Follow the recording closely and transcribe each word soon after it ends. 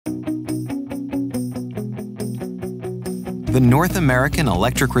The North American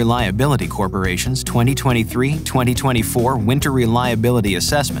Electric Reliability Corporation's 2023-2024 Winter Reliability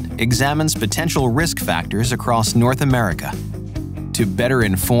Assessment examines potential risk factors across North America to better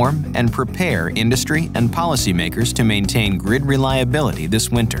inform and prepare industry and policymakers to maintain grid reliability this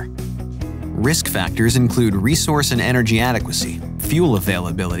winter. Risk factors include resource and energy adequacy, fuel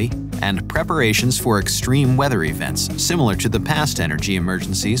availability, and preparations for extreme weather events similar to the past energy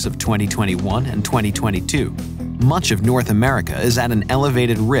emergencies of 2021 and 2022. Much of North America is at an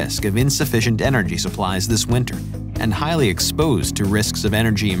elevated risk of insufficient energy supplies this winter and highly exposed to risks of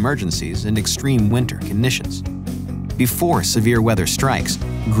energy emergencies and extreme winter conditions. Before severe weather strikes,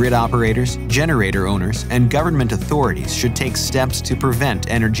 grid operators, generator owners, and government authorities should take steps to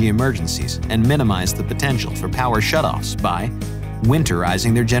prevent energy emergencies and minimize the potential for power shutoffs by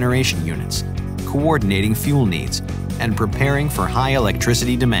winterizing their generation units, coordinating fuel needs, and preparing for high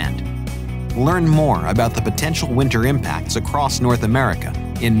electricity demand. Learn more about the potential winter impacts across North America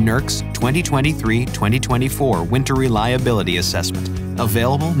in NERC's 2023-2024 Winter Reliability Assessment,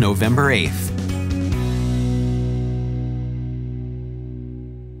 available November 8th.